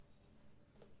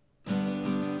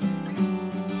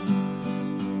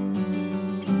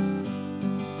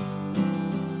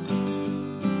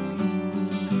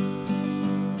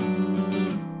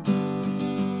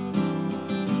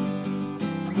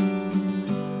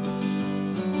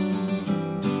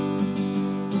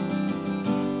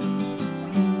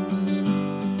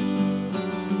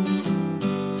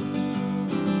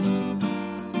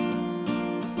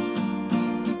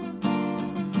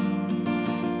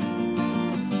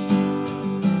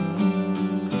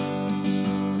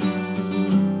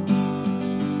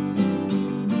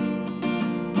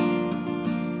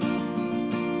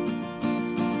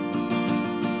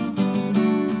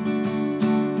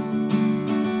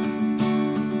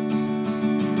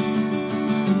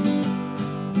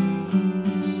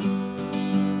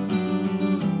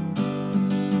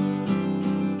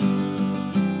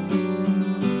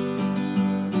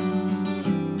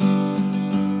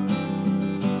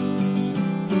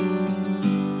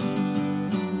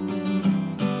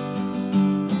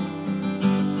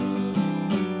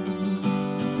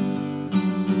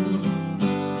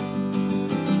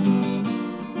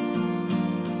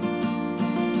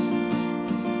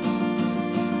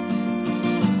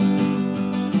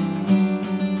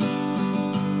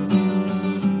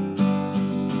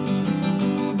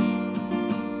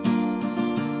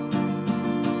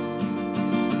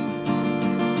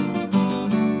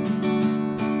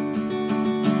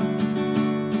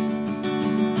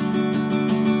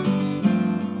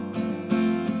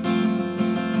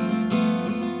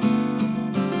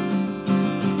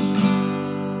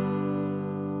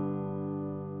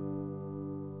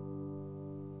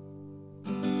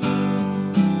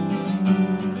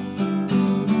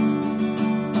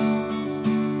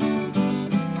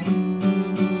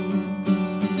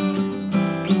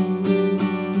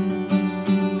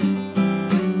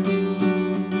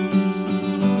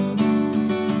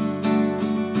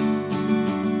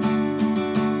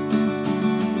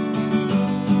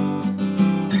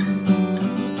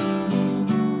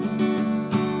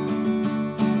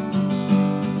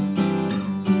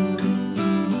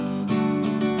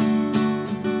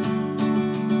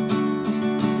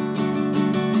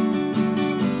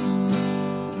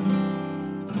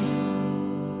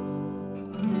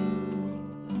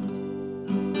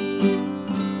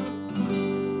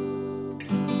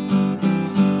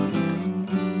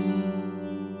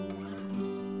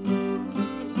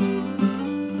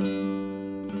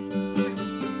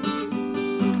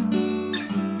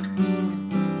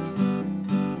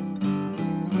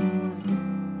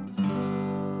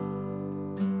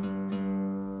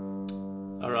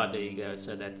All right, there you go.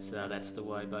 So that's The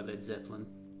Way by Led Zeppelin,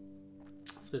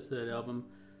 the third album.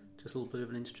 Just a little bit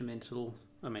of an instrumental.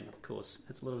 I mean, of course,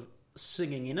 there's a lot of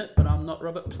singing in it, but I'm not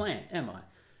Robert Plant, am I?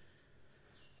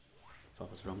 If I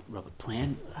was Robert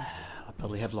Plant, I'd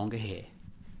probably have longer hair.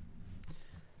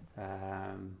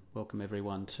 Welcome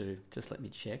everyone to, just let me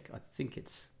check, I think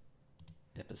it's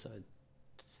episode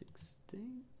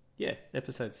 16? Yeah,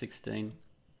 episode 16,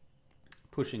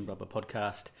 Pushing Rubber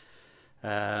podcast.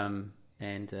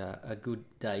 And a good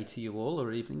day to you all,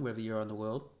 or evening, wherever you are in the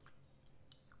world.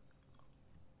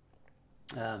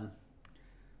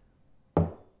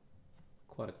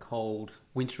 Quite a cold,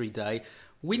 wintry day.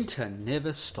 Winter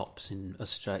never stops in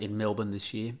Australia, in Melbourne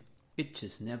this year. It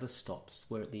just never stops.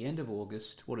 We're at the end of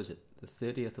August. What is it? The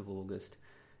 30th of August.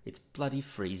 It's bloody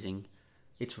freezing.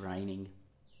 It's raining.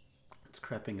 It's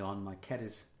crapping on. My cat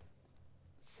is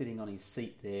sitting on his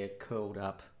seat there, curled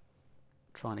up,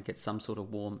 trying to get some sort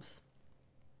of warmth.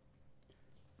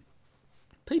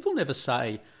 People never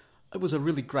say, it was a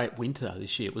really great winter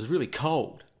this year. It was really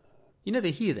cold. You never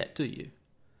hear that, do you?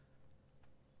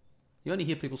 You only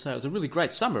hear people say, it was a really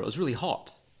great summer. It was really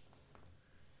hot.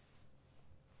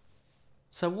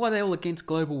 So why are they all against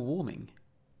global warming?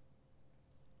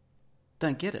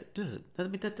 Don't get it, does it? I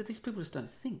mean, these people just don't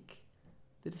think.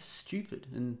 They're just stupid,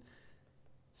 and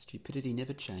stupidity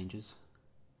never changes.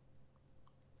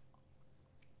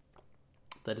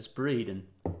 They just breed and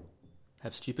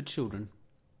have stupid children,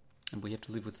 and we have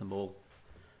to live with them all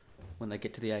when they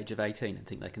get to the age of 18 and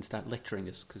think they can start lecturing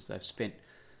us because they've spent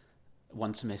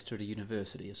one semester at a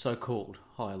university, a so-called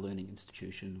higher learning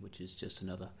institution, which is just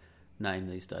another name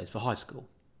these days for high school.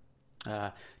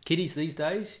 Kiddies these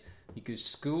days, you go to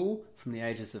school from the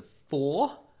ages of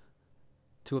 4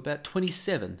 to about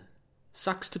 27.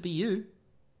 Sucks to be you,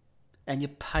 and you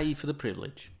pay for the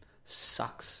privilege.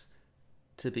 Sucks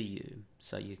to be you.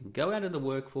 So you can go out in the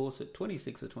workforce at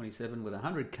 26 or 27 with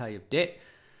 100k of debt,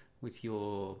 with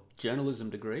your journalism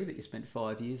degree that you spent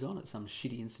 5 years on at some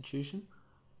shitty institution.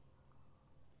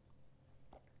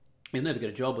 You'll never get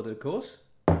a job with it, of course.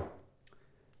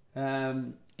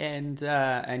 And you'll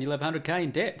have 100k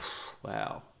in debt.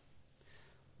 Wow.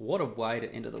 What a way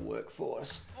to enter the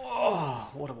workforce. Oh,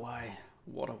 what a way.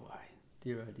 What a way.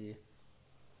 Dear oh dear.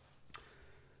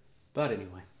 But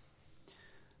anyway.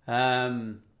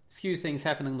 Few things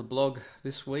happening on the blog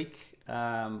this week.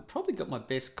 Probably got my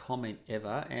best comment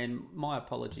ever, and my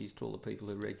apologies to all the people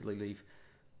who regularly leave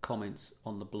comments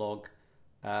on the blog,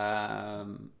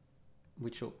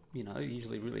 which are,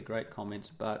 usually really great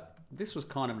comments, but this was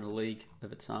kind of in a league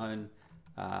of its own.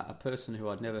 A person who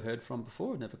I'd never heard from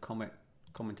before, never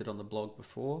commented on the blog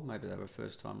before, maybe they were a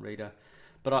first-time reader,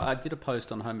 but I did a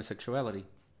post on homosexuality,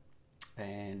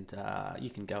 and you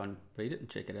can go and read it and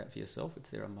check it out for yourself. It's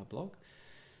there on my blog.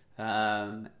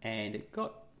 And it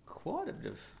got quite a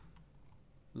bit of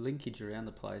linkage around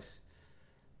the place.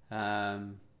 Got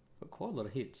quite a lot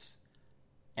of hits.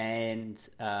 And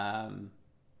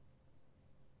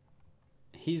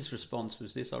his response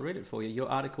was this. I'll read it for you. Your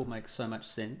article makes so much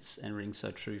sense and rings so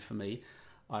true for me.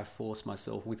 I forced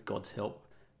myself, with God's help,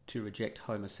 to reject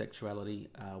homosexuality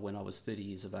when I was 30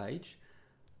 years of age.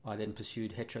 I then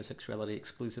pursued heterosexuality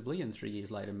exclusively, and 3 years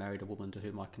later married a woman to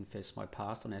whom I confessed my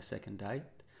past on our second date.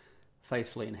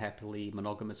 Faithfully and happily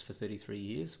monogamous for 33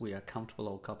 years. We are a comfortable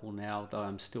old couple now, though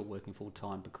I'm still working full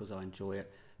time because I enjoy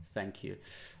it. Thank you.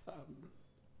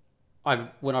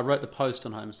 When I wrote the post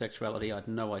on homosexuality, I had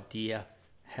no idea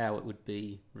how it would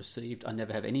be received. I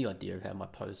never have any idea of how my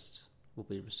posts will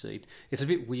be received. It's a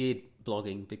bit weird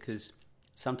blogging because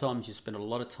sometimes you spend a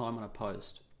lot of time on a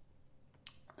post,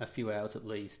 a few hours at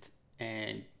least,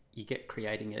 and you get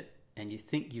creating it and you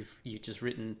think you've just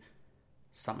written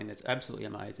something that's absolutely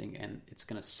amazing and it's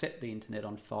going to set the internet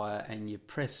on fire, and you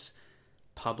press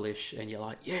publish and you're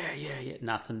like, yeah,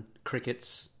 nothing,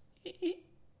 crickets,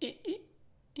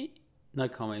 no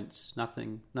comments,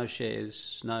 nothing, no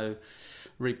shares, no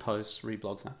reposts,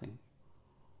 reblogs, nothing.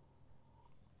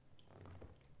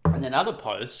 And then other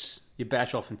posts, you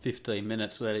bash off in 15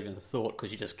 minutes without even a thought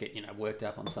because you just get, worked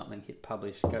up on something, hit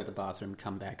publish, go to the bathroom,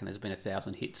 come back, and there's been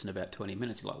 1,000 hits in about 20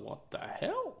 minutes. You're like, what the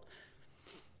hell?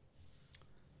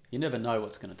 You never know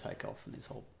what's going to take off in this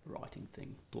whole writing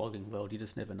thing, blogging world. You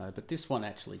just never know. But this one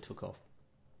actually took off.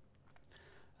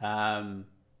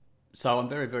 So I'm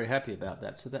very, very happy about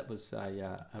that. So that was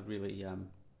a really a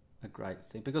great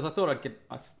thing, because I thought I'd get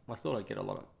a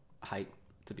lot of hate,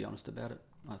 to be honest, about it.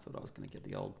 I thought I was going to get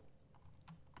the old,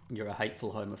 you're a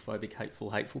hateful, homophobic,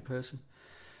 hateful person,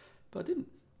 but I didn't,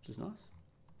 which is nice.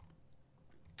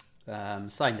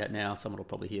 Saying that now, someone will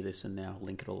probably hear this and now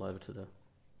link it all over to the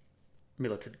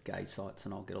militant gay sites,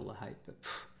 and I'll get all the hate. But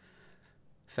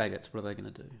Faggots, what are they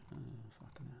going to do?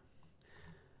 Fucking hell.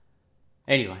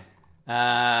 Anyway,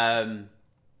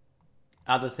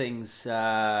 other things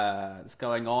that's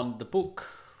going on. The book,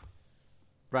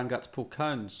 Run Guts Pull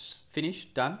Cones,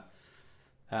 finished, done.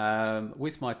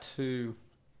 With my two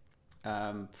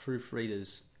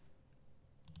proofreaders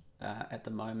at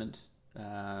the moment,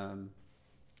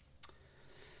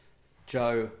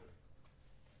 Joe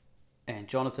and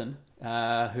Jonathan,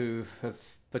 who have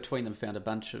between them found a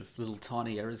bunch of little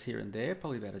tiny errors here and there,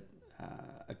 probably about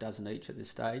a dozen each at this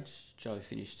stage. Joe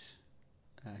finished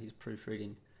his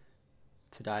proofreading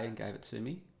today and gave it to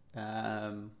me,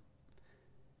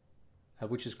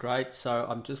 which is great. So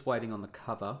I'm just waiting on the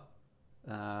cover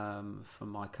from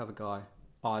my cover guy,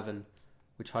 Ivan,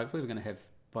 which hopefully we're going to have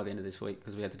by the end of this week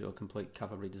because we had to do a complete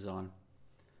cover redesign.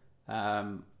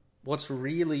 What's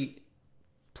really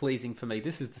pleasing for me,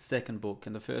 this is the second book,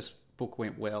 and the first book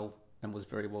went well and was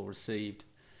very well received.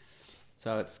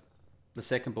 So it's the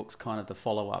second book's kind of the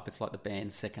follow-up. It's like the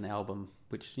band's second album,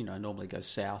 which, you know, normally goes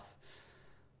south.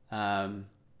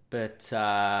 But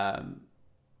the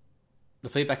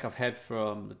feedback I've had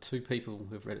from the two people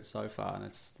who've read it so far, and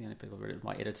it's the only people who've read it,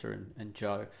 my editor and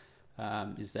Joe,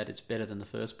 is that it's better than the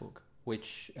first book,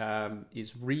 which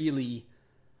is really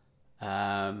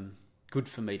good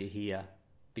for me to hear,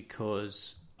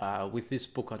 because with this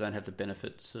book I don't have the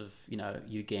benefits of, you know,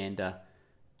 Uganda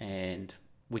and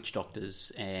witch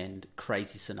doctors and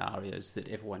crazy scenarios that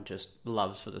everyone just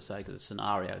loves for the sake of the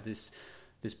scenario. This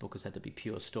book has had to be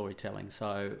pure storytelling.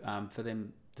 So for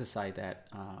them to say that,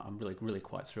 I'm really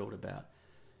quite thrilled about.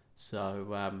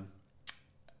 So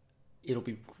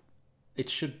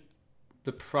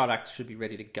the product should be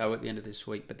ready to go at the end of this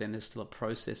week, but then there's still a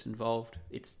process involved.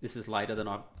 This is later than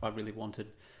I really wanted,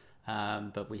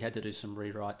 but we had to do some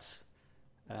rewrites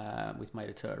with my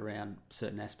editor around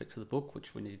certain aspects of the book,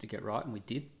 which we needed to get right, and we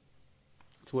did.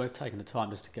 It's worth taking the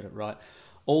time just to get it right.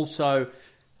 Also,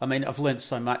 I mean, I've learned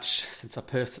so much since I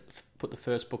put the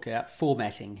first book out.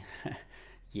 Formatting.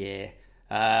 Yeah.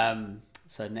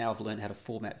 So now I've learned how to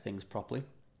format things properly.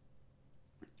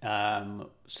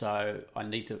 So I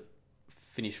need to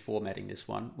finish formatting this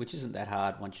one, which isn't that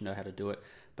hard once you know how to do it.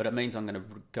 But it means I'm going to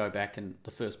go back, and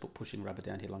the first book, Pushing Rubber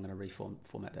Downhill, I'm going to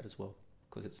reformat that as well,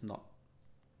 because it's not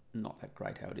that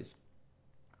great how it is.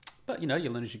 But, you know, you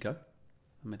learn as you go.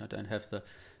 I mean, I don't have the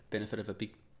benefit of a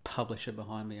big publisher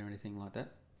behind me or anything like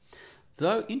that.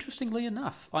 Though, interestingly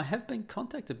enough, I have been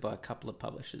contacted by a couple of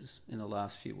publishers in the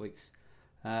last few weeks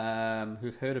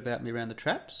who've heard about me around the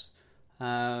traps,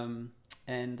 and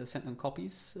I sent them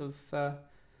copies of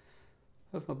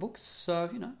my books. So,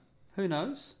 you know, who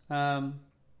knows? I'm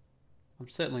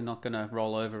certainly not going to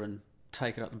roll over and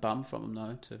take it up the bum from them,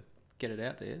 though, to get it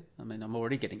out there. I mean, I'm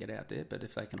already getting it out there, but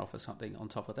if they can offer something on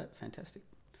top of that, fantastic.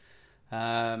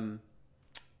 The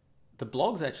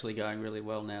blog's actually going really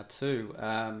well now too.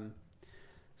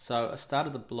 So I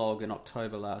started the blog in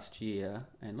October last year,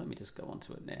 and let me just go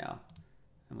onto it now,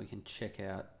 and we can check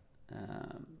out.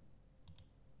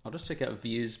 I'll just check out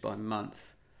views by month.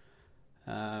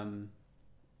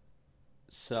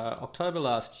 So October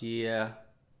last year,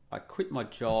 I quit my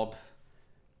job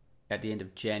at the end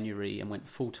of January and went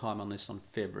full-time on this on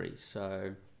February.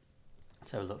 So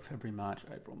look, February, March,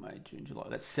 April, May, June, July.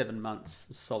 That's 7 months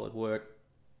of solid work.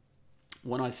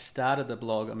 When I started the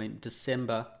blog, I mean,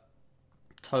 December,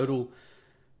 total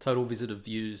visitor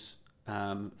views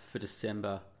for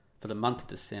December, for the month of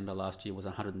December last year was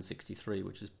 163,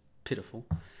 which is pitiful.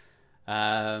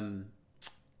 And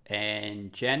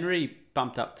January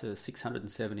bumped up to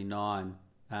 679.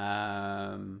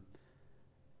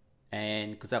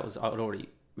 And because that was,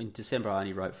 in December I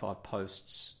only wrote 5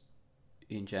 posts.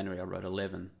 In January I wrote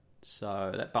 11.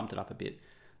 So that bumped it up a bit.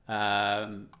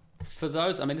 For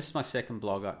those, I mean, this is my second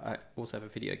blog. I also have a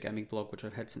video gaming blog, which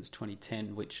I've had since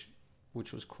 2010, which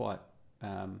was quite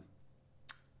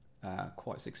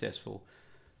successful.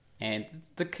 And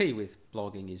the key with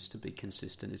blogging is to be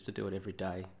consistent, is to do it every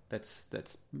day. That's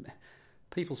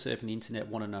people surfing the internet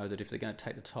want to know that if they're going to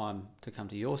take the time to come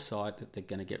to your site, that they're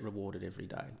going to get rewarded every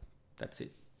day. That's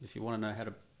it. If you want to know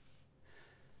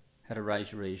how to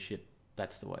raise your readership,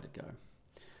 that's the way to go.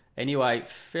 Anyway,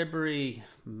 February,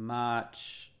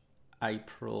 March,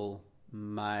 April,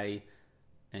 May,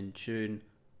 and June,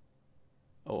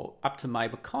 or up to May,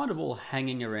 were kind of all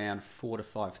hanging around 4,000 to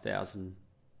 5,000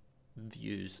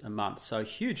 views a month. So a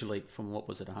huge leap from what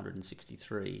was at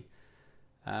 163.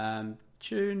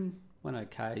 June went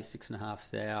okay,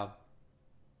 6,500.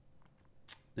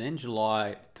 Then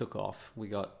July took off. We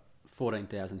got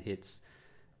 14,000 hits,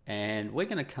 and we're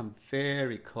going to come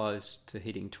very close to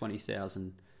hitting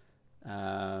 20,000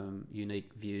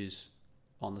 unique views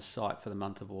on the site for the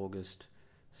month of August.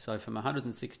 So from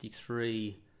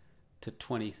 163 to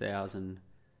 20,000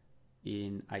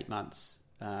 in 8 months.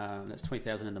 That's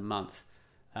 20,000 in the month.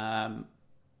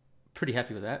 Pretty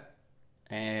happy with that.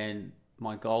 And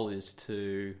my goal is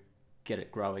to get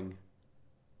it growing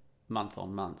month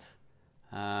on month.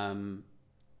 And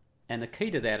the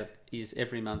key to that is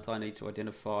every month I need to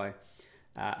identify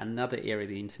another area of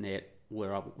the internet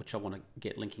which I want to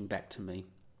get linking back to me.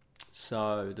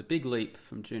 So the big leap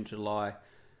from June, July,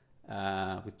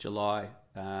 with July,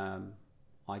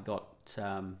 I got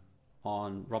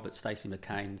on Robert Stacey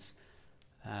McCain's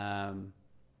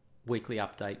weekly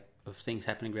update of things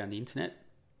happening around the internet.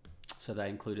 So they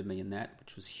included me in that,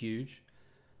 which was huge.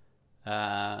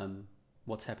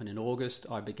 What's happened in August,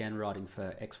 I began writing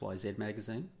for XYZ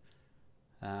magazine,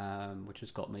 which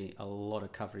has got me a lot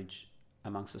of coverage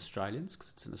amongst Australians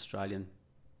because it's an Australian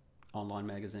online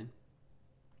magazine.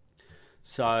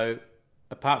 So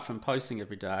apart from posting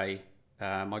every day,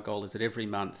 my goal is that every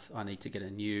month I need to get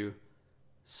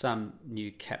some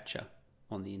new capture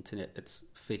on the internet that's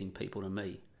feeding people to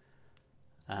me.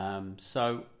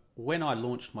 So when I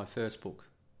launched my first book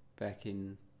back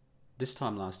in this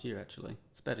time last year, actually,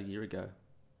 it's about a year ago,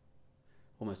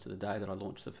 almost to the day that I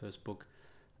launched the first book,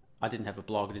 I didn't have a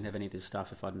blog, I didn't have any of this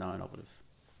stuff. If I'd known, I would have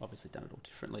obviously done it all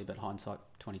differently, but hindsight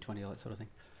 2020, all that sort of thing.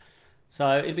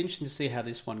 So it'd be interesting to see how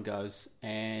this one goes.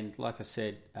 And like I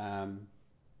said, I'm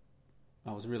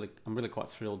really quite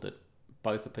thrilled that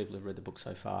both the people who've read the book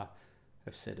so far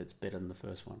have said it's better than the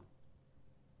first one.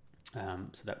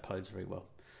 So that bodes very well.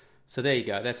 So there you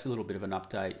go. That's a little bit of an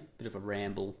update, bit of a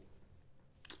ramble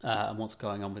on what's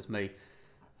going on with me.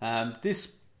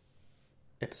 This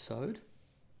episode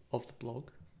of the blog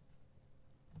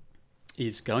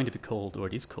is going to be called, or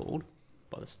it is called,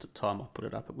 by the time I put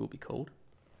it up, it will be called,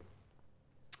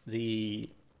 the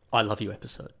I Love You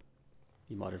episode.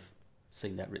 You might have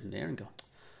seen that written there and gone,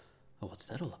 oh, what's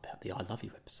that all about? The I Love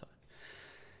You episode.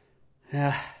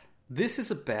 This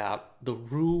is about the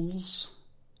rules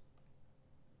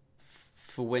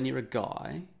for when you're a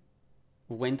guy,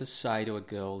 when to say to a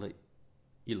girl that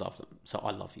you love them. So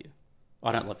I love you.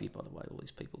 I don't love you, by the way, all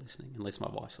these people listening, unless my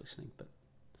wife's listening, but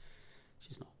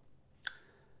she's not.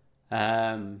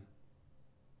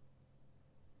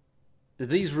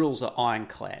 These rules are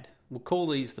ironclad. We'll call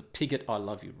these the Piggott I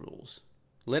Love You rules.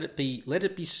 Let it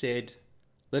be said,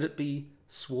 let it be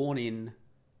sworn in,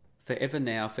 forever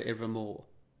now, forevermore.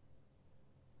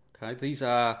 Okay, these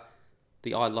are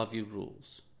the I Love You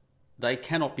rules. They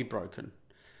cannot be broken.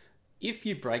 If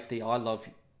you break the I Love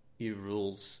You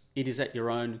rules, it is at your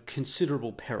own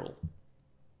considerable peril.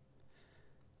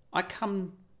 I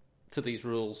come to these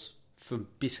rules from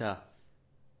bitter,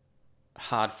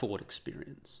 hard-fought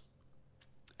experience.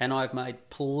 And I've made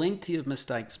plenty of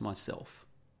mistakes myself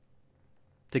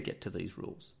to get to these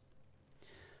rules.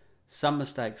 Some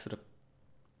mistakes that are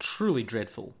truly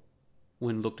dreadful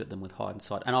when looked at them with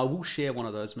hindsight. And I will share one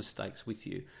of those mistakes with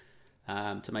you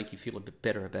to make you feel a bit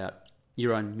better about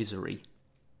your own misery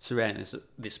surrounding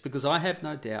this. Because I have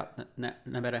no doubt that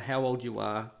no matter how old you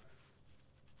are,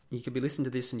 you could be listening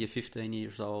to this and you're 15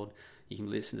 years old, you can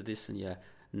listen to this and you're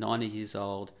 90 years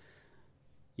old,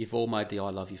 you've all made the I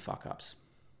love you fuck-ups.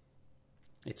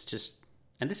 It's just...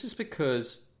 And this is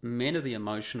because men are the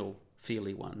emotional,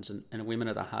 feely ones and women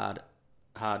are the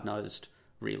hard-nosed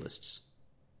realists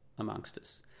amongst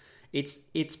us.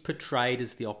 It's portrayed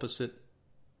as the opposite,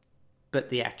 but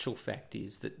the actual fact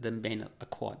is that the men are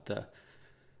quite the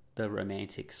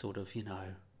romantic sort of,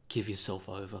 give yourself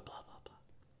over, blah, blah,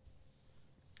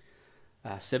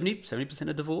 blah. 70%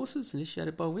 of divorces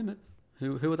initiated by women.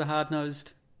 Who are the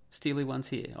hard-nosed, steely ones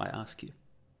here, I ask you?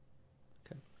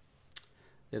 Okay.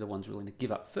 They're the ones willing to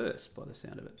give up first, by the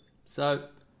sound of it. So,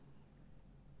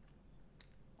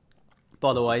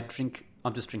 by the way,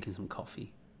 I'm just drinking some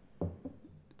coffee.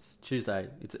 It's Tuesday.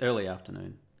 It's early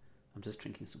afternoon. I'm just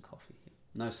drinking some coffee.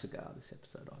 No cigar this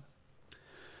episode either.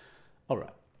 All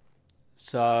right.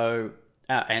 So,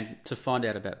 and to find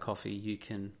out about coffee,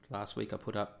 last week I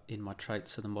put up in my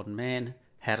Traits of the Modern Man,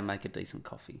 how to make a decent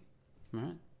coffee. All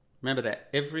right. Remember that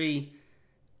every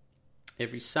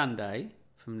Sunday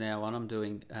from now on, I'm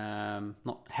doing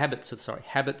habits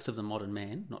of the modern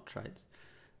man, not traits.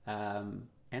 And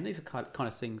these are kind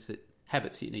of things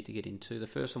habits you need to get into. The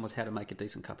first one was how to make a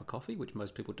decent cup of coffee, which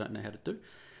most people don't know how to do.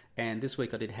 And this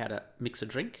week I did how to mix a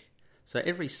drink. So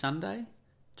every Sunday,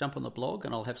 jump on the blog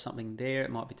and I'll have something there.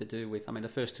 It might be to do with, the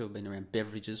first two have been around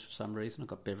beverages for some reason. I've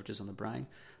got beverages on the brain.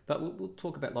 But we'll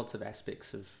talk about lots of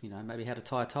aspects of, maybe how to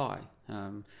tie a tie,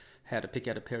 how to pick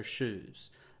out a pair of shoes,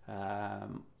 how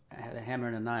to hammer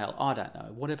in a nail. I don't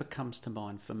know. Whatever comes to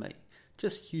mind for me.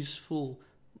 Just useful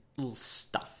little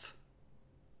stuff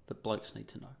that blokes need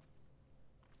to know.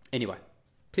 Anyway,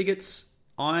 Pigot's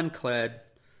ironclad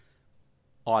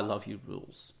I love you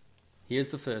rules. Here's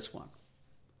the first one.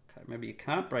 Okay, remember, you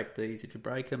can't break these. If you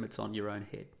break them, it's on your own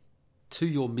head. To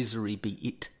your misery be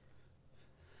it.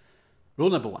 Rule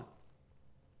number 1.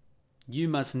 You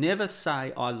must never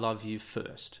say I love you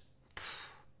first.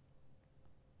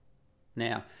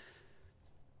 Now,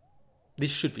 this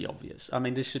should be obvious. I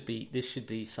mean, this should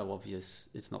be so obvious.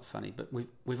 It's not funny, but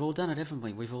we've all done it, haven't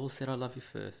we? We've all said I love you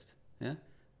first. Yeah?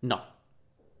 No.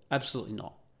 Absolutely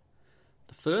not.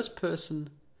 The first person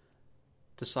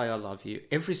to say I love you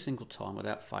every single time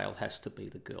without fail has to be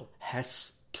the girl.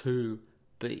 Has to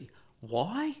be.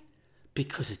 Why?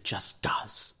 Because it just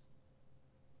does.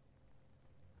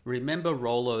 Remember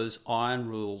Rollo's iron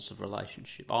rule of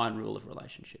relationship.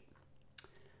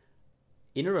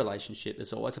 In a relationship,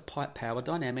 there's always a power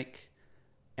dynamic,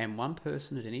 and one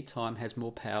person at any time has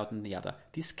more power than the other.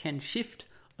 This can shift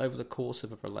over the course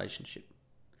of a relationship.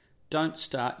 Don't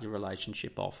start your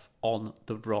relationship off on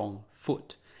the wrong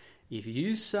foot. If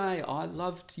you say, I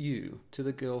loved you to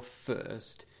the girl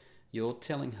first, you're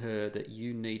telling her that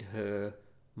you need her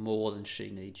more than she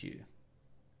needs you.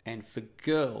 And for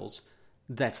girls,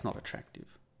 that's not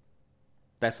attractive.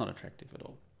 That's not attractive at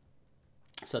all.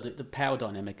 So the power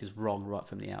dynamic is wrong right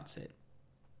from the outset.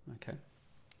 Okay?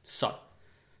 So,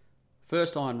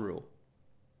 first iron rule.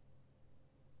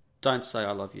 Don't say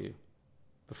I love you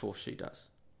before she does.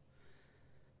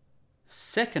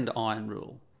 Second iron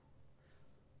rule.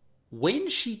 When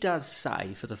she does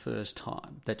say for the first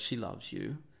time that she loves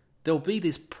you, there'll be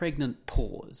this pregnant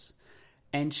pause,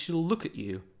 and she'll look at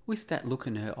you with that look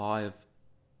in her eye of,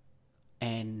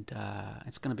 and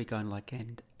it's going to be going like,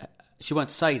 and she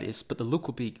won't say this, but the look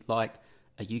will be like,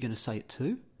 are you going to say it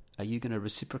too? Are you going to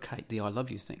reciprocate the I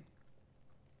love you thing?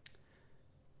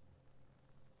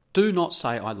 Do not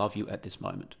say I love you at this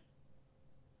moment,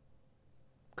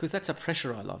 because that's a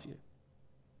pressure I love you.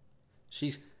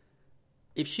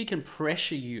 If she can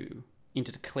pressure you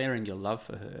into declaring your love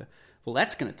for her, well,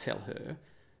 that's going to tell her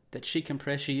that she can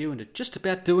pressure you into just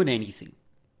about doing anything.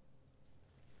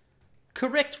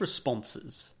 Correct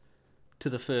responses to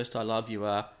the first I love you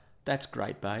are, that's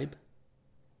great, babe.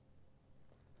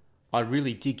 I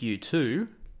really dig you too.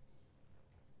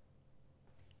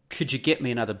 Could you get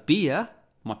me another beer?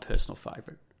 My personal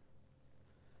favourite.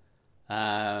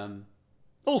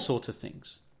 All sorts of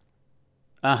things.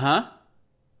 Uh-huh.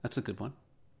 That's a good one.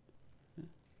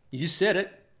 You said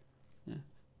it.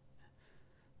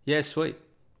 Yeah, sweet.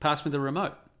 Pass me the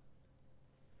remote.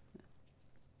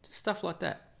 Just stuff like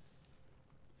that.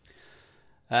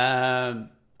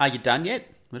 Are you done yet?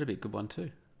 That'd be a good one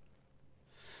too.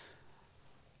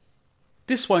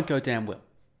 This won't go down well.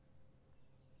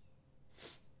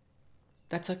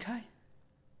 That's okay.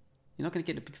 You're not going to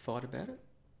get in a big fight about it.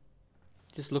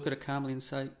 Just look at it calmly and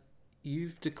say,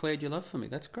 you've declared your love for me.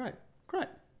 That's great. Great.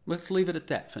 Let's leave it at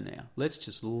that for now. Let's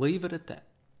just leave it at that.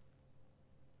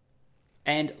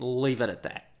 And leave it at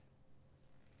that.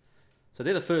 So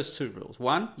they're the first two rules.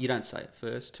 1, you don't say it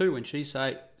first. 2, when she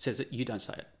says it, you don't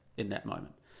say it in that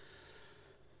moment.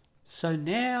 So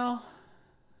now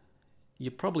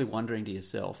you're probably wondering to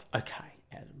yourself, okay,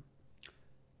 Adam,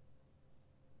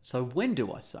 so when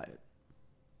do I say it?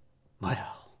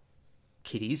 Well,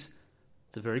 kiddies,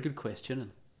 it's a very good question.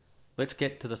 And let's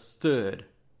get to the third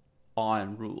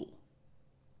iron rule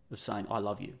of saying I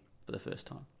love you for the first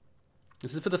time.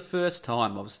 This is for the first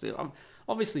time, obviously.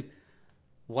 Obviously,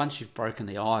 once you've broken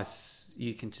the ice,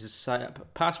 you can just say,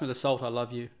 pass me the salt, I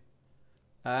love you.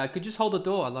 Could you just hold the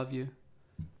door, I love you.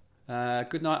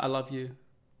 Good night, I love you.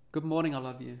 Good morning, I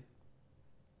love you.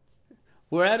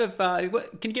 We're out of...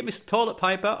 can you get me some toilet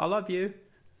paper? I love you.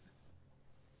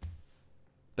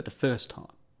 But the first time,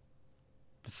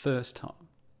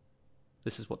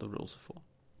 this is what the rules are for.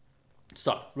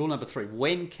 So, rule number 3.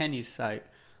 When can you say,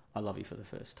 I love you for the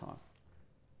first time?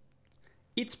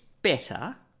 It's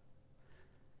better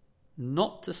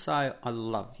not to say, I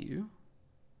love you.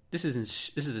 This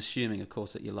is assuming, of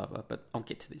course, that you love her, but I'll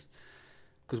get to this.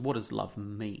 Because what does love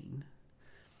mean?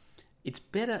 It's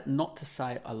better not to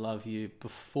say, I love you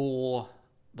before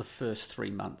the first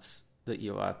 3 months that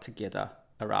you are together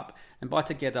are up. And by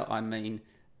together, I mean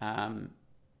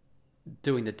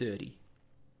doing the dirty,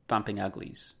 bumping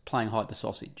uglies, playing hide the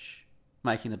sausage,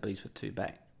 making the bees with 2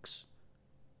 backs,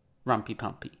 rumpy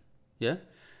pumpy, yeah?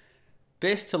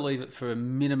 Best to leave it for a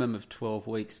minimum of 12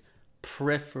 weeks,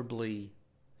 preferably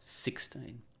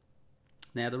 16.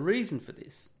 Now, the reason for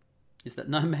this is that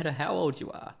no matter how old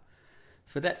you are,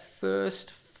 for that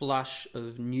first flush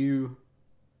of new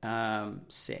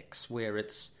sex where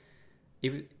it's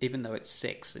even though it's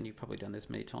sex, and you've probably done this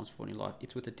many times before in your life,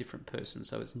 it's with a different person,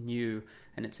 so it's new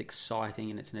and it's exciting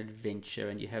and it's an adventure,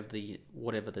 and you have the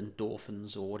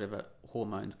endorphins or whatever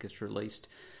hormones gets released.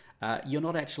 You're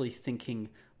not actually thinking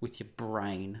with your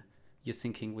brain, you're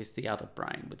thinking with the other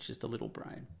brain, which is the little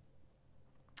brain.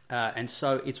 And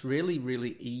so it's really,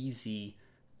 really easy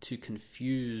to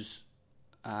confuse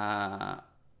love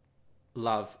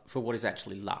for what is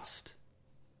actually lust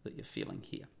that you're feeling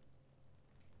here.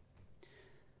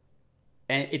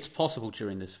 And it's possible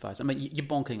during this phase. I mean, you're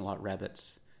bonking like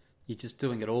rabbits. You're just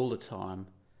doing it all the time,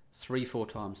 3-4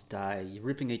 times a day. You're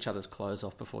ripping each other's clothes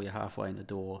off before you're halfway in the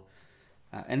door.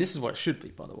 And this is what it should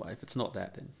be, by the way. If it's not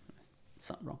that, then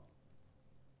something wrong.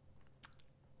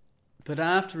 But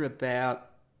after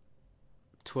about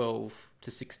 12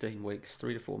 to 16 weeks,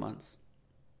 3 to 4 months,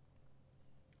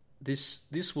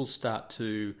 this will start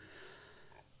to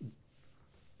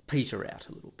peter out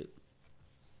a little bit.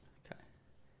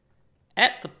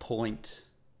 At the point,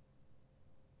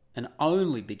 and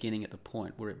only beginning at the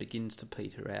point where it begins to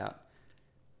peter out,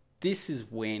 this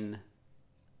is when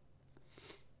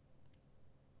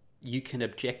you can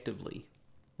objectively,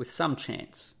 with some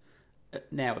chance,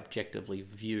 now objectively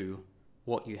view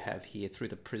what you have here through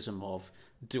the prism of,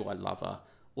 do I love her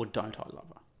or don't I love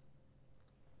her?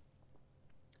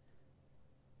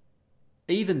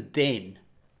 Even then,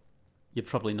 you're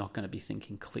probably not going to be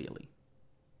thinking clearly.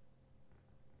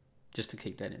 Just to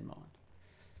keep that in mind.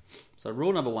 So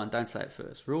rule number 1, don't say it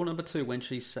first. Rule number 2, when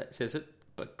she says it,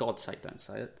 but God's sake, don't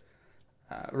say it.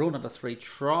 Rule number 3,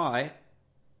 try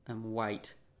and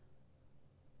wait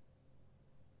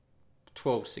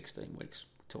 12 to 16 weeks,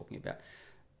 we're talking about.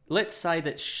 Let's say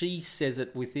that she says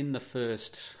it within the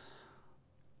first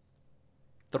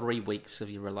 3 weeks of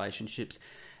your relationships,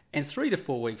 and 3 to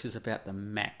 4 weeks is about the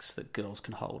max that girls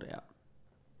can hold out,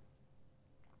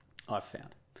 I've found.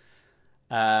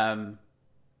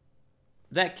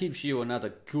 That gives you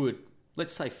another good,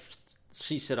 let's say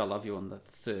she said I love you on the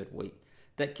 3rd week.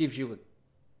 That gives you a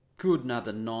good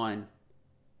another 9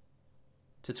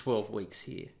 to 12 weeks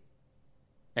here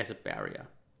as a barrier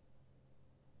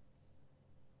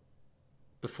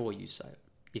before you say it,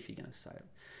 if you're going to say it.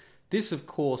 This, of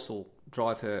course, will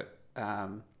drive her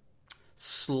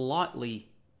slightly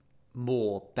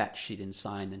more batshit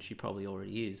insane than she probably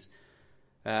already is.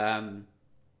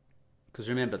 Because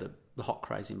remember, the hot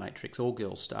crazy matrix, all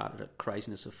girls start at a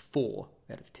craziness of 4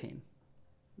 out of 10.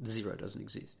 0 doesn't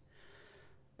exist.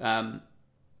 And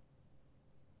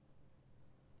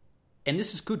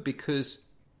this is good because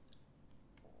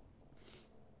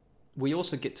we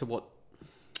also get to what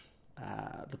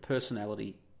the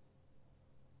personality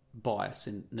bias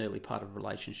in an early part of a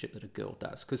relationship that a girl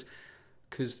does.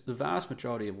 Because the vast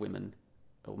majority of women,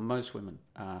 or most women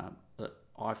that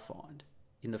I find,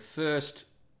 in the first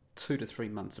 2 to 3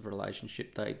 months of a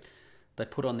relationship, they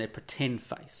put on their pretend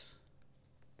face.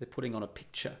 They're putting on a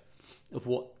picture of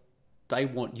what they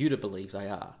want you to believe they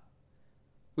are,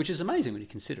 which is amazing when you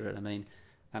consider it. I mean,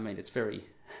 it's very.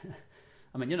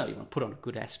 I mean, you want to put on a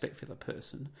good aspect for the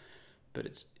person, but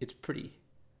it's pretty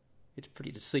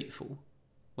deceitful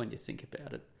when you think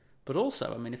about it. But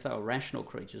also, I mean, if they were rational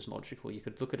creatures, logical, you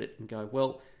could look at it and go,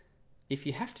 well, if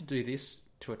you have to do this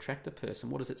to attract a person,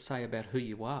 what does it say about who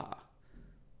you are?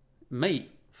 Me,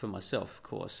 for myself, of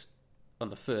course, on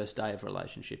the first day of a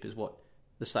relationship is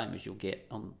the same as you'll get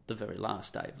on the very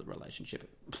last day of the relationship.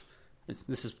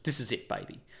 This is it,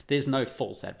 baby. There's no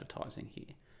false advertising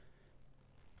here.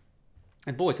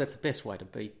 And boys, that's the best way to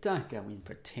be. Don't go in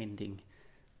pretending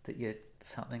that you're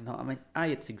something not. I mean,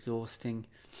 A, it's exhausting.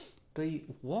 B,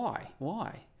 why?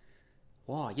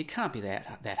 You can't be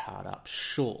that hard up,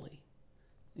 surely.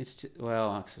 It's just, well,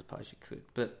 I suppose you could,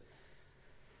 but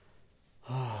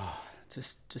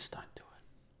just don't do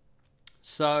it.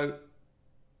 So,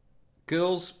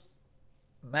 girls,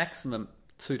 maximum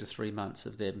 2 to 3 months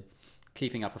of them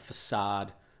keeping up a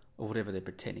facade or whatever they're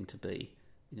pretending to be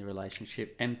in a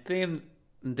relationship, and then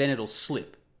it'll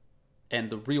slip, and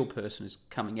the real person is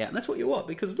coming out, and that's what you want,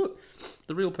 because look,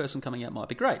 the real person coming out might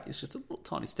be great. It's just a little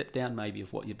tiny step down maybe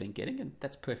of what you've been getting, and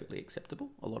that's perfectly acceptable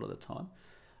a lot of the time.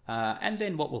 And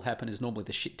then what will happen is normally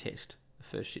the shit test. The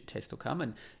first shit test will come,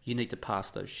 and you need to pass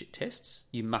those shit tests.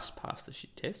 You must pass the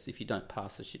shit tests. If you don't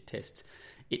pass the shit tests,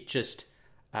 it just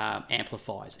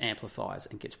amplifies,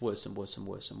 and gets worse and worse and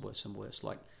worse and worse and worse,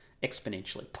 like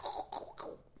exponentially,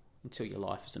 until your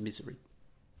life is a misery.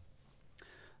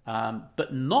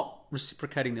 But not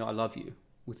reciprocating the I love you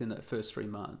within that first 3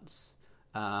 months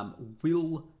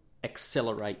will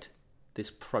accelerate this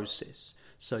process.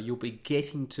 So you'll be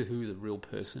getting to who the real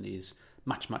person is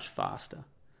much, much faster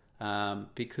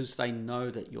because they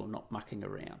know that you're not mucking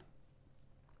around.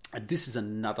 And this is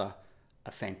a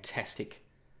fantastic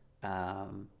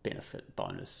benefit,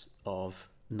 bonus of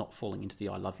not falling into the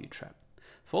I love you trap.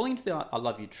 Falling into the I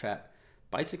love you trap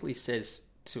basically says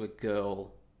to a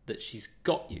girl that she's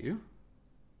got you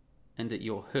and that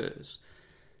you're hers.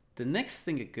 The next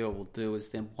thing a girl will do is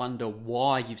then wonder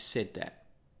why you've said that.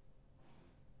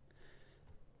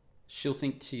 She'll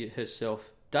think to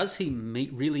herself, does he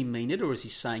really mean it, or is he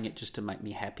saying it just to make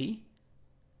me happy?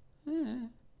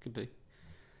 Could be.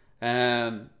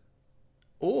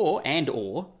 Or,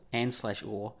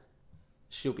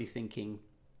 she'll be thinking,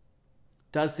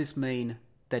 does this mean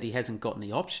that he hasn't got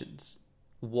any options?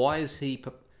 Why is he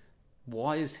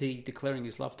declaring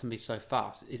his love to me so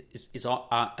fast?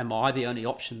 Am I the only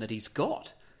option that he's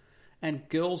got? And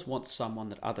girls want someone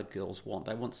that other girls want.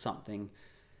 They want something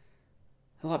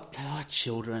like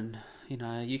children. You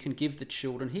know, you can give the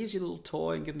children, here's your little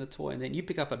toy, and give them the toy, and then you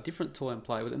pick up a different toy and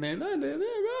play with it, and then, I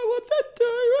want that toy,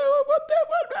 I want that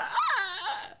one.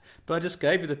 But I just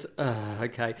gave you the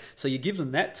okay. So you give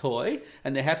them that toy,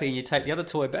 and they're happy, and you take the other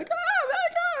toy back.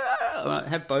 I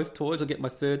have both toys, I'll get my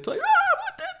third toy. I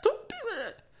want that toy.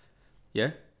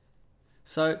 Yeah?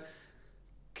 So,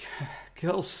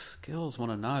 girls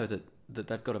want to know that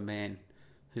they've got a man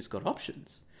who's got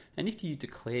options. And if you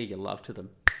declare your love to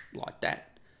them like that,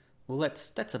 well,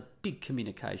 that's a big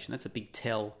communication. That's a big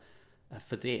tell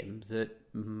for them that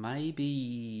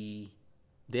maybe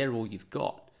they're all you've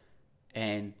got.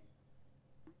 And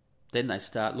then they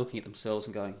start looking at themselves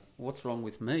and going, what's wrong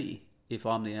with me if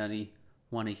I'm the only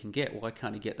one he can get? Why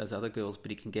can't he get those other girls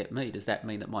but he can get me? Does that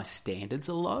mean that my standards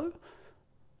are low?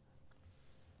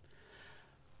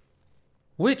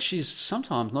 Which is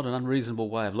sometimes not an unreasonable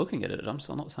way of looking at it. I'm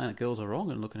not saying that girls are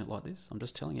wrong in looking at it like this. I'm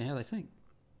just telling you how they think.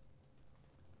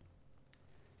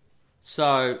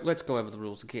 So let's go over the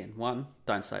rules again. 1,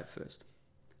 don't say it first.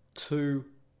 2,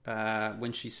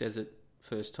 when she says it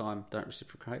first time, don't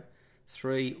reciprocate.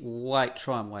 3,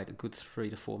 try and wait a good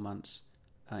 3 to 4 months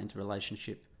into a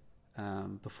relationship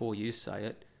before you say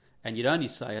it. And you'd only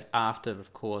say it after,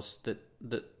 of course, the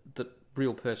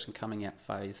real person coming out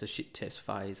phase, the shit test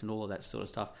phase, and all of that sort of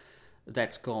stuff,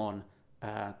 that's gone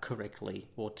correctly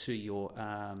or to your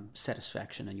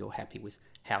satisfaction, and you're happy with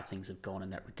how things have gone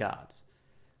in that regards.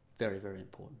 Very, very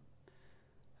important.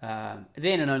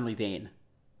 Then and only then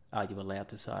are you allowed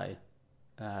to say,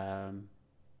 I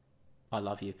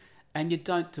love you. And you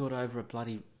don't do it over a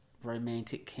bloody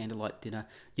romantic candlelight dinner.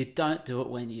 You don't do it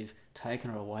when you've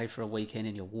taken her away for a weekend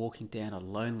and you're walking down a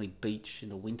lonely beach in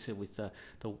the winter with the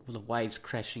waves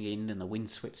crashing in and the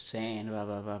windswept sand, blah,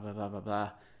 blah, blah, blah, blah, blah,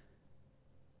 blah.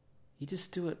 You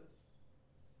just do it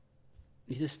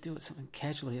something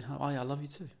casually at home. Oh, yeah, I love you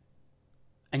too.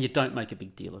 And you don't make a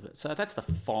big deal of it. So that's the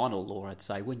final law, I'd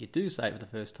say. When you do say it for the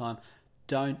first time,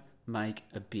 don't make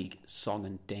a big song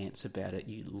and dance about it,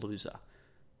 you loser.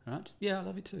 All right? Yeah, I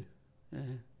love you too. Yeah.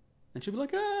 And she'll be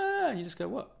like, ah, and you just go,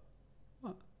 what?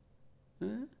 What?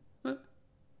 What?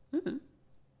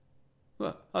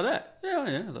 What? Oh, that? Yeah,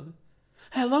 I love it.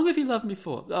 How long have you loved me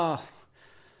for? Oh,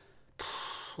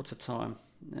 what's the time?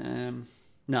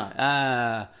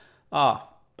 No.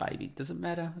 Baby, does it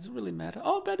matter? Does it really matter?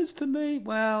 Oh, it matters to me.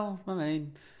 Well, I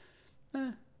mean, do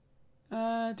you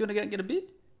want to go and get a beer?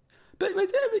 But I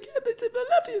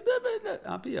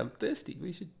love you. I'm thirsty.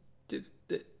 We should do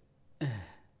that.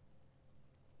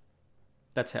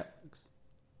 That's how it works.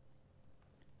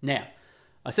 Now,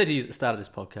 I said to you at the start of this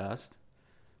podcast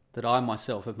that I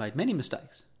myself have made many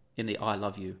mistakes in the I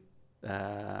love you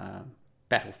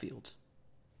battlefields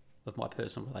of my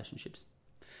personal relationships.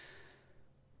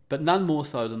 But none more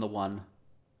so than the one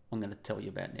I'm going to tell you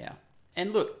about now.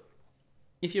 And look,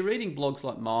 if you're reading blogs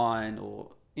like mine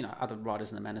or other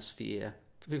writers in the manosphere,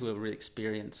 people who are really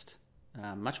experienced,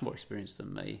 much more experienced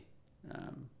than me,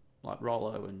 like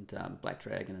Rollo and Black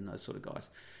Dragon and those sort of guys,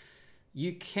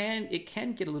 it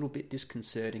can get a little bit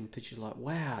disconcerting because you're like,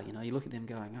 wow, you look at them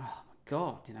going, oh my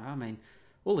God, I mean,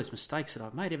 all these mistakes that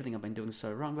I've made, everything I've been doing is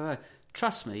so wrong. But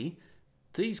trust me,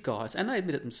 these guys, and they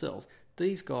admit it themselves,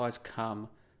 these guys come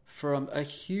from a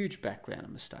huge background of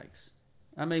mistakes.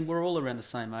 I mean, we're all around the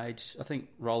same age. I think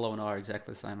Rollo and I are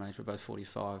exactly the same age. We're both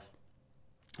 45.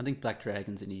 I think Black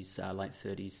Dragon's in his late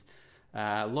 30s.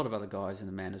 A lot of other guys in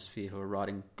the manosphere who are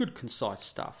writing good, concise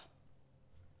stuff.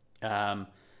 Back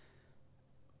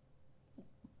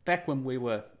when we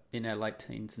were in our late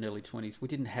teens and early 20s, we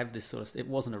didn't have this sort of... It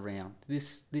wasn't around.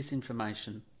 This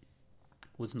information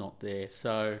was not there.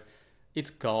 So it's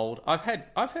gold. I've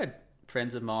had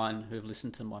friends of mine who've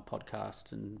listened to my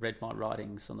podcasts and read my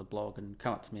writings on the blog and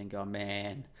come up to me and go,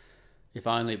 man, if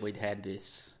only we'd had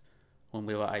this when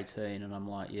we were 18. And I'm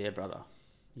like, yeah, brother.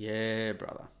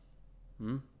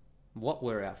 What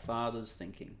were our fathers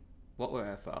thinking? But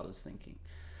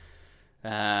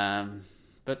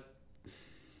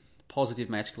positive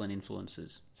masculine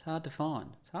influences, it's hard to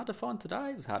find. It's hard to find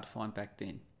today. It was hard to find back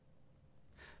then.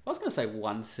 I was going to say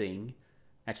one thing.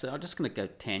 Actually, I'm just going to go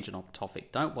tangent off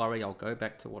topic. Don't worry, I'll go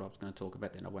back to what I was going to talk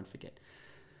about then. I won't forget.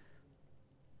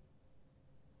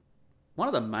 One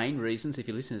of the main reasons, if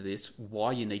you listen to this,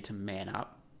 why you need to man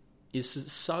up is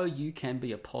so you can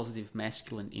be a positive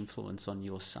masculine influence on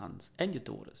your sons and your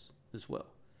daughters as well.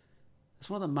 It's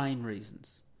one of the main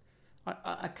reasons.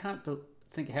 I can't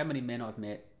think how many men I've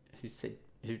met who said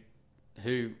who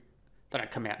they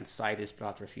don't come out and say this, but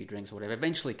after a few drinks or whatever,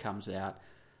 eventually comes out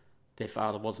their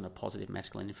father wasn't a positive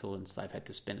masculine influence. They've had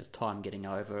to spend his time getting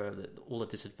over all the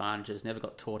disadvantages, never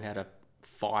got taught how to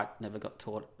fight, never got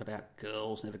taught about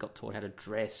girls, never got taught how to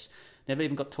dress, never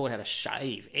even got taught how to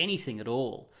shave, anything at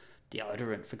all.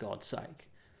 Deodorant, for God's sake.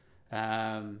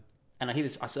 And I hear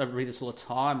this, I read this all the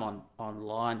time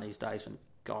online these days when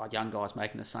young guys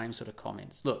making the same sort of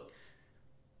comments. Look,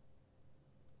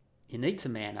 you need to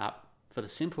man up for the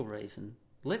simple reason,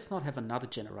 let's not have another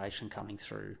generation coming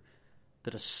through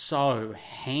that are so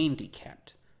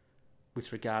handicapped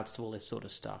with regards to all this sort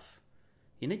of stuff.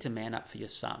 You need to man up for your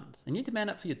sons. And you need to man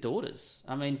up for your daughters.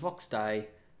 I mean, Vox Day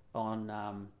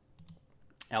on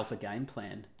Alpha Game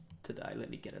Plan today.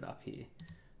 Let me get it up here.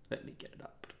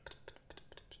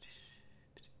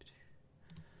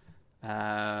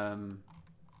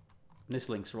 This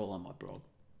links are all on my blog.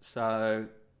 So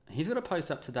he's got a post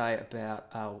up today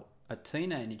about a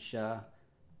teenager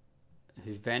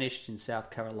who vanished in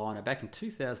South Carolina back in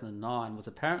 2009, was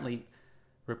apparently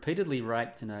repeatedly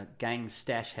raped in a gang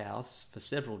stash house for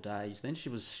several days. Then she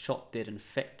was shot dead and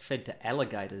fed to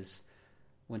alligators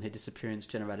when her disappearance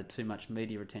generated too much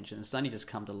media attention. It's only just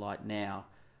come to light now.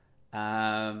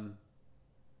 I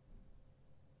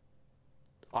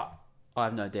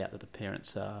have no doubt that the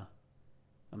parents are...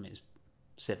 I mean, it's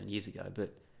 7 years ago,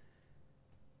 but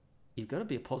you've got to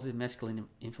be a positive masculine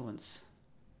influence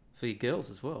for your girls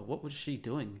as well. What was she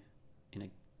doing in a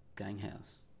gang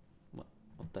house? What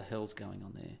the hell's going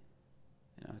on there?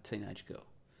 You know, a teenage girl.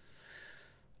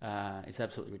 It's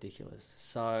absolutely ridiculous.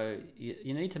 So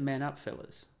you need to man up,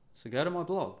 fellas. So go to my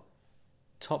blog,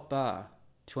 Top Bar,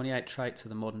 28 Traits of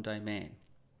the Modern Day Man.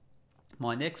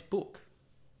 My next book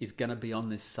is going to be on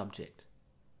this subject.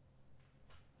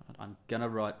 I'm going to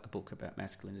write a book about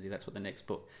masculinity. That's what the next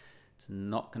book. It's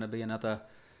not going to be another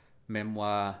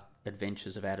memoir,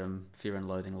 Adventures of Adam, Fear and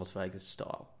Loathing, Las Vegas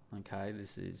style. Okay,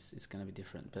 it's going to be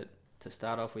different. But to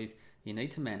start off with, you need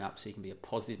to man up so you can be a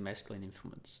positive masculine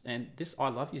influence. And this I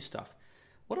love you stuff.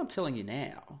 What I'm telling you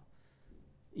now,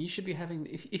 you should be having,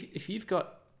 if you've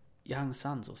got young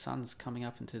sons or sons coming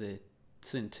up into their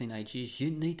teenage years, you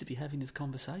need to be having this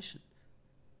conversation.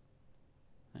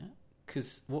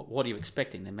 Because what are you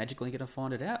expecting? They're magically going to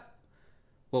find it out?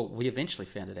 Well, we eventually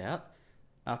found it out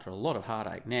after a lot of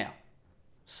heartache. Now,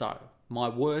 so my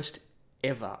worst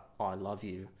ever I love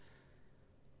you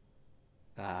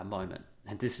moment,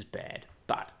 and this is bad,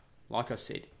 but like I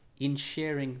said, in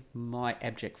sharing my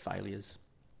abject failures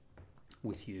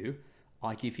with you,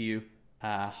 I give you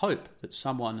hope that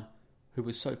someone who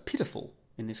was so pitiful,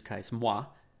 in this case moi,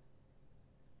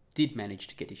 did manage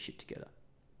to get his shit together.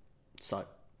 So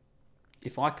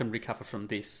if I can recover from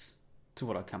this to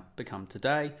what I become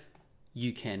today,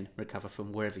 you can recover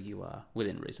from wherever you are,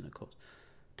 within reason of course,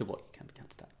 to what you can become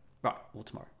today. Right, or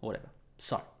tomorrow, or whatever.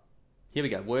 So here we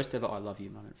go. Worst ever I love you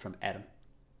moment from Adam.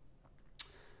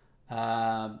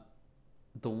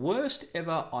 The worst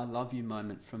ever I love you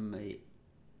moment from me,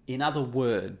 in other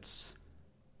words,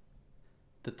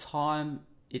 the time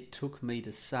it took me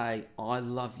to say I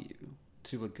love you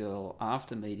to a girl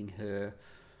after meeting her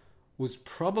was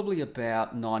probably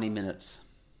about 90 minutes.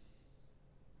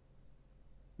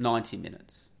 90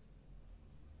 minutes.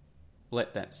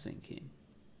 Let that sink in.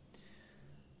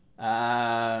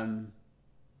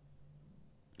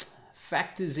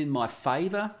 Factors in my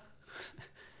favour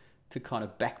to kind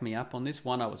of back me up on this.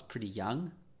 One, I was pretty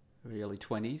young, very early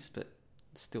 20s, but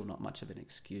still not much of an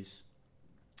excuse.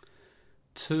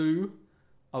 Two,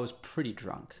 I was pretty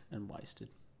drunk and wasted.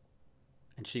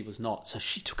 And she was not, so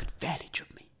she took advantage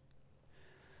of me.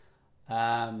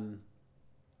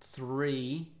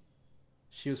 Three,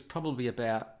 she was probably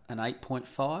about an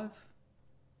 8.5.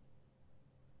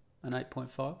 An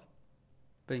 8.5.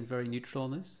 Being very neutral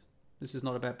on this. This is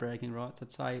not about bragging rights.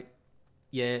 I'd say,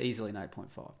 yeah, easily an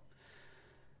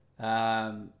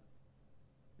 8.5.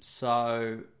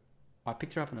 So I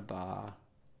picked her up in a bar.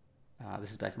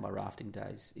 This is back in my rafting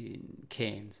days in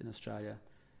Cairns in Australia.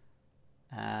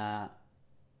 And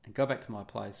go back to my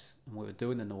place, and we were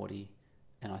doing the naughty,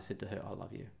 and I said to her, I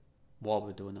love you, while we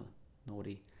were doing the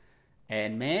naughty.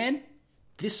 And man,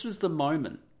 this was the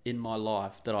moment in my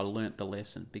life that I learnt the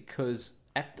lesson, because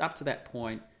up to that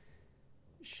point,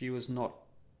 she was not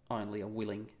only a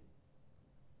willing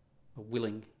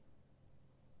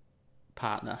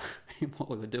partner in what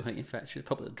we were doing. In fact, she was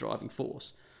probably the driving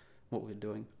force in what we were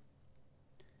doing.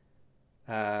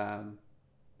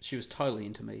 She was totally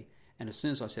into me. And as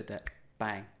soon as I said that,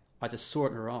 bang, I just saw it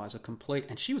in her eyes,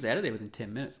 and she was out of there within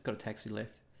 10 minutes, got a taxi,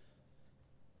 left.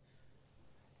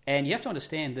 And you have to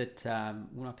understand that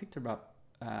when I picked her up,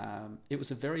 it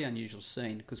was a very unusual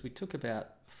scene, because we took about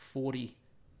 40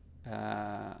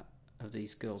 of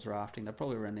these girls rafting. They're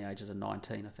probably around the ages of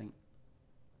 19, I think.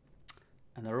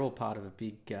 And they're all part of a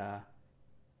big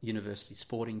university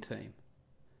sporting team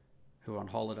who were on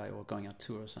holiday or going on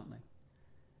tour or something.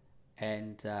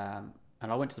 And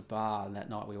I went to the bar, and that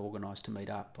night we organised to meet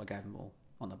up. I gave them all,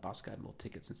 on the bus, gave them all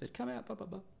tickets and said, come out, blah, blah,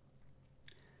 blah.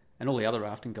 And all the other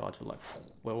rafting guides were like,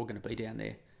 we're all going to be down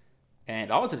there.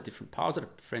 And I was at a different party. I was at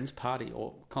a friend's party,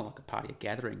 or kind of like a party, a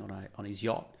gathering on his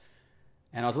yacht.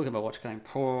 And I was looking at my watch going,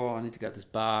 I need to go to this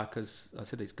bar, because I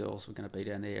said these girls were going to be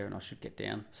down there and I should get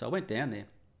down. So I went down there.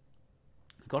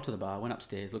 I got to the bar, went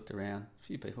upstairs, looked around, a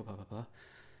few people, blah, blah, blah.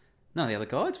 None of the other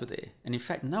guides were there. And in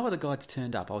fact, no other guides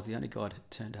turned up. I was the only guide who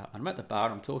turned up. And I'm at the bar,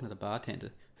 and I'm talking to the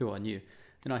bartender, who I knew.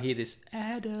 Then I hear this,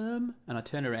 Adam, and I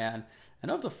turn around, and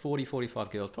of the 40, 45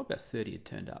 girls, probably about 30 had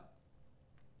turned up.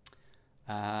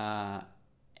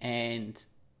 And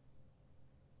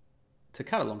to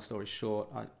cut a long story short,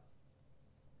 I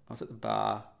was at the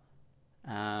bar.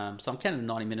 So I'm counting the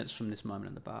 90 minutes from this moment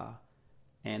in the bar.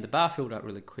 And the bar filled up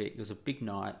really quick. It was a big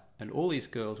night, and all these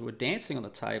girls were dancing on the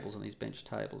tables, on these bench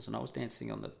tables, and I was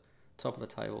dancing on the top of the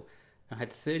table. And I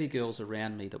had 30 girls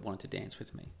around me that wanted to dance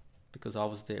with me, because I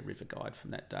was their river guide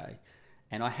from that day.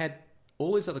 And I had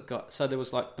all these other guys. So there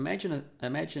was like, imagine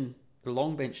a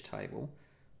long bench table,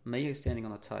 me standing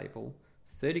on the table,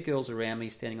 30 girls around me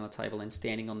standing on the table and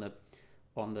standing on the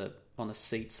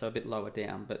seat, so a bit lower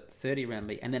down, but 30 around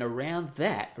me. And then around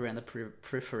the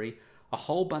periphery, a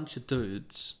whole bunch of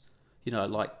dudes,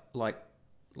 like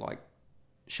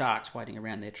sharks waiting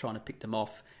around there trying to pick them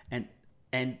off. And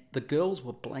the girls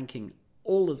were blanking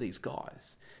all of these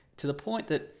guys, to the point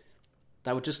that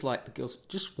they were just like, the girls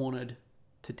just wanted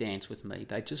to dance with me.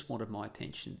 They just wanted my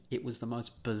attention. It was the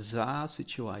most bizarre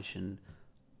situation,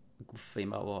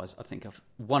 female-wise, I think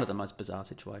one of the most bizarre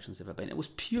situations I've ever been. It was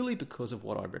purely because of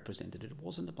what I represented. It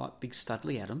wasn't about big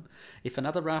studly Adam. If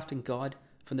another rafting guide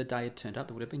from the day had turned up,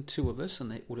 there would have been 2 of us,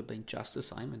 and it would have been just the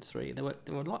same, and 3. There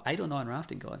were like 8 or 9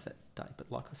 rafting guides that day,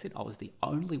 but like I said, I was the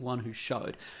only one who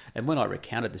showed. And when I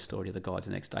recounted the story to the guides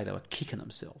the next day, they were kicking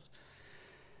themselves.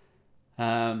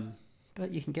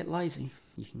 But you can get lazy.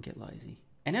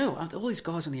 And all these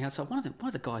guys on the outside. One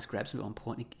of the guys grabs me at one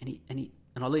point, and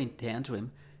I leaned down to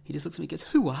him. He just looks at me and goes,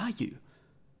 "Who are you?"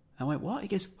 I went, "What?" He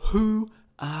goes, "Who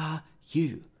are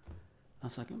you?" I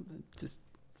was like, "Just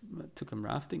took him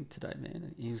rafting today, man."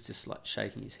 And he was just like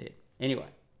shaking his head. Anyway,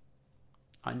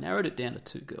 I narrowed it down to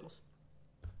 2 girls.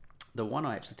 The one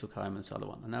I actually took home, and this other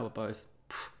one, and they were both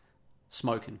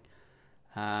smoking.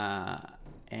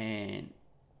 And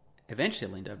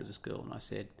eventually I leaned over to this girl and I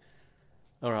said,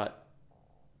 "All right,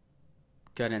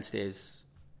 go downstairs.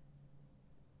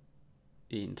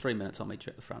 In 3 minutes, I'll meet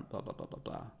you at the front." Blah blah blah blah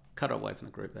blah. Cut her away from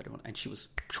the group, everyone, and she was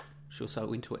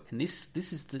so into it. And this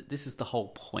is the whole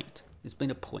point. There's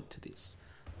been a point to this.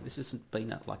 This hasn't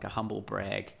been like a humble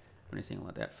brag or anything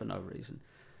like that for no reason.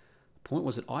 The point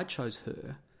was that I chose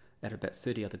her out of about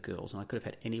 30 other girls, and I could have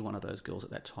had any one of those girls at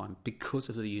that time because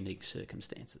of the unique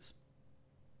circumstances.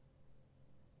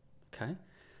 Okay,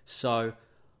 so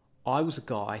I was a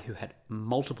guy who had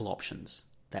multiple options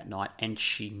that night, and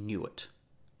she knew it.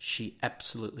 She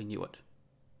absolutely knew it.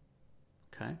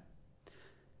 Okay?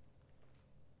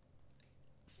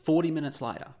 40 minutes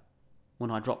later, when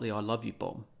I dropped the "I love you"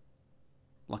 bomb,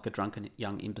 like a drunken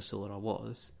young imbecile that I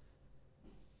was,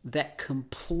 that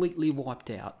completely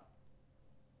wiped out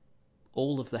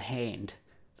all of the hand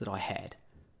that I had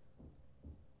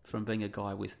from being a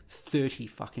guy with 30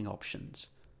 fucking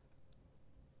options.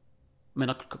 I mean,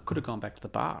 I could have gone back to the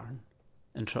bar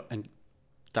and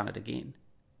done it again.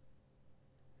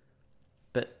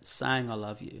 But saying "I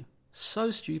love you"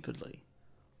 so stupidly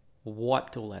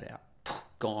wiped all that out.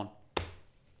 Gone.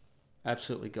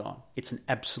 Absolutely gone. It's an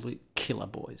absolute killer,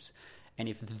 boys. And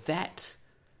if that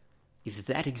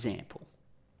example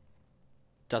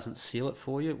doesn't seal it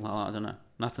for you, well, I don't know.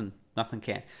 Nothing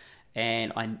can.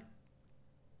 And I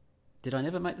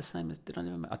never make the same mistake? I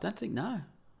don't think, no.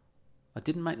 I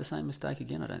didn't make the same mistake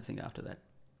again, I don't think, after that.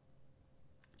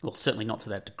 Well, certainly not to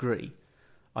that degree.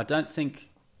 I don't think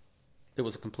it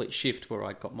was a complete shift where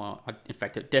I got in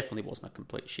fact, it definitely wasn't a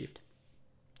complete shift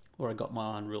where I got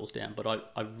my own rules down, but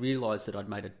I realised that I'd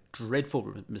made a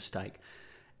dreadful mistake,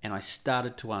 and I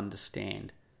started to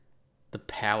understand the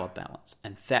power balance.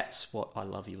 And that's what I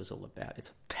Love You is all about. It's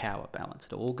a power balance.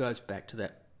 It all goes back to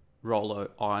that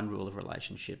Rollo iron rule of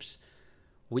relationships.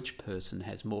 Which person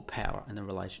has more power in the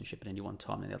relationship at any one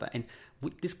time than the other? And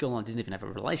this girl didn't even have a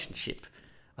relationship.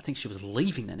 I think she was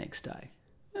leaving the next day,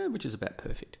 which is about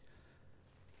perfect.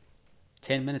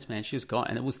 10 minutes, man, she was gone.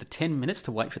 And it was the 10 minutes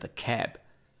to wait for the cab.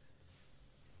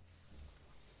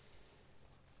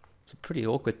 It's a pretty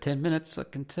awkward 10 minutes, I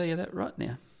can tell you that right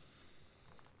now.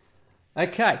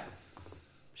 Okay.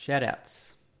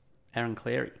 Shout-outs. Aaron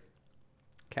Clarey,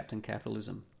 Captain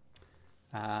Capitalism.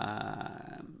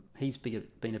 He's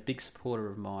been a big supporter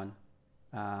of mine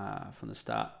from the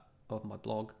start of my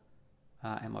blog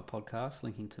and my podcast,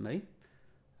 linking to me.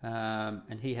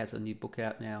 And he has a new book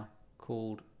out now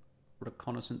called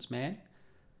Reconnaissance Man.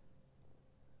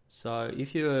 So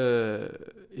if you're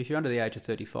under the age of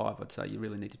 35, I'd say you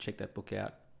really need to check that book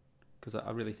out, because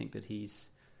I really think that he's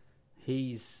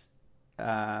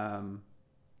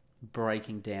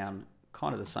breaking down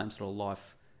kind of the same sort of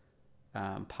life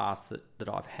path that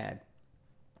I've had,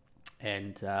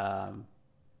 and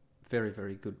very,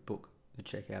 very good book to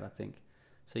check out, I think.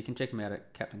 So you can check him out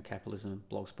at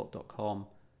captaincapitalism.blogspot.com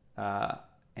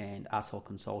and Arsehole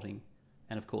Consulting,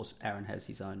 and of course Aaron has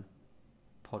his own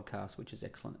podcast, which is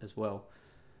excellent as well.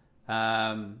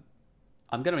 I'm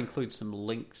going to include some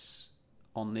links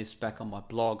on this back on my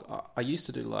blog. I used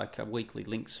to do like weekly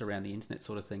links around the internet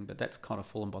sort of thing, but that's kind of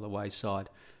fallen by the wayside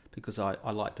because I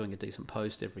like doing a decent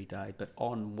post every day. But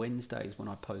on Wednesdays when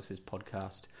I post this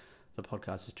podcast, the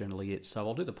podcast is generally it. So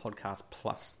I'll do the podcast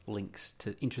plus links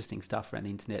to interesting stuff around the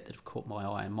internet that have caught my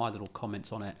eye and my little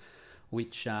comments on it,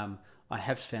 which I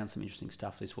have found some interesting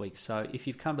stuff this week. So if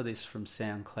you've come to this from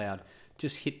SoundCloud,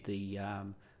 just hit the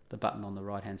button on the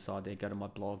right-hand side there, go to my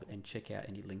blog and check out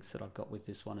any links that I've got with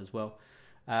this one as well.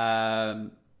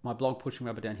 My blog,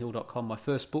 pushingrubberdownhill.com, my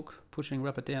first book, Pushing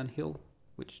Rubber Downhill,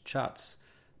 which charts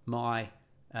my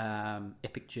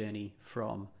epic journey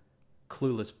from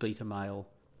clueless beta male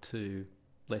to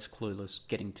less clueless,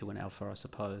 getting to an alpha, I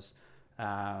suppose,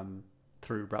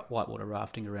 through whitewater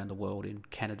rafting around the world in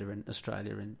Canada and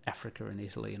Australia and Africa and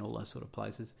Italy and all those sort of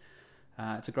places.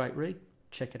 It's a great read.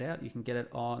 Check it out. You can get it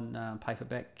on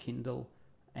paperback, Kindle,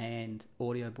 and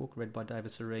audiobook read by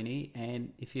David Serini.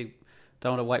 And if you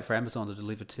don't want to wait for Amazon to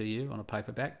deliver to you on a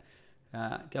paperback,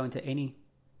 go into any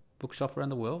bookshop around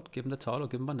the world, give them the title,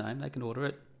 give them my name, they can order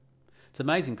it. It's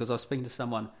amazing because I was speaking to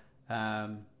someone,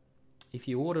 if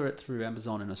you order it through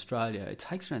Amazon in Australia, it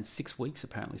takes around 6 weeks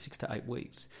apparently, 6 to 8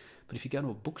 weeks. But if you go to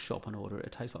a bookshop and order it,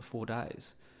 it takes like 4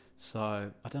 days.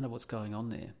 So I don't know what's going on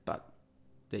there, but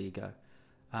there you go.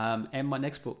 And my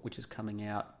next book, which is coming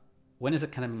out, when is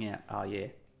it coming out? Oh yeah.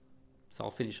 So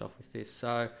I'll finish off with this.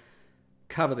 So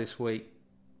cover this week,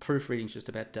 proofreading's just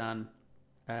about done,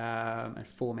 and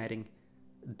formatting.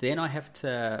 Then I have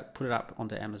to put it up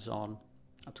onto Amazon,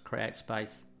 up to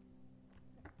CreateSpace,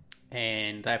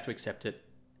 and they have to accept it.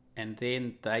 And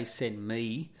then they send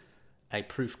me a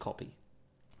proof copy.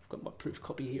 I've got my proof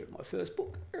copy here of my first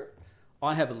book.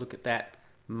 I have a look at that,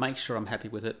 make sure I'm happy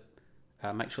with it,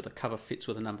 make sure the cover fits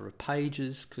with the number of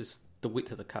pages, because the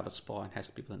width of the cover spine has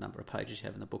to be with the number of pages you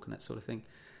have in the book and that sort of thing.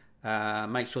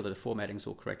 Make sure that the formatting's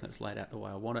all correct and it's laid out the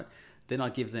way I want it. Then I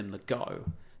give them the go.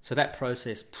 So that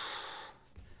process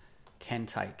can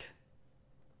take,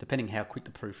 depending how quick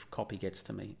the proof copy gets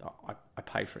to me, I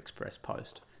pay for express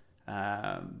post,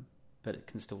 but it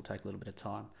can still take a little bit of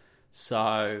time.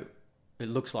 So it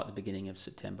looks like the beginning of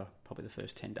September, probably the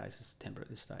first 10 days of September at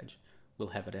this stage, we'll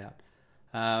have it out.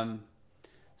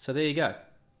 So there you go.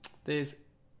 There's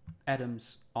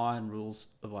Adam's Iron Rules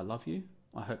of I Love You.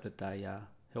 I hope that they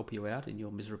help you out in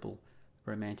your miserable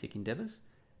romantic endeavours.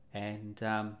 And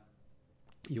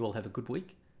you all have a good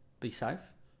week. Be safe.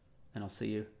 And I'll see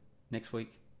you next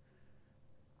week.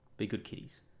 Be good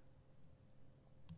kiddies.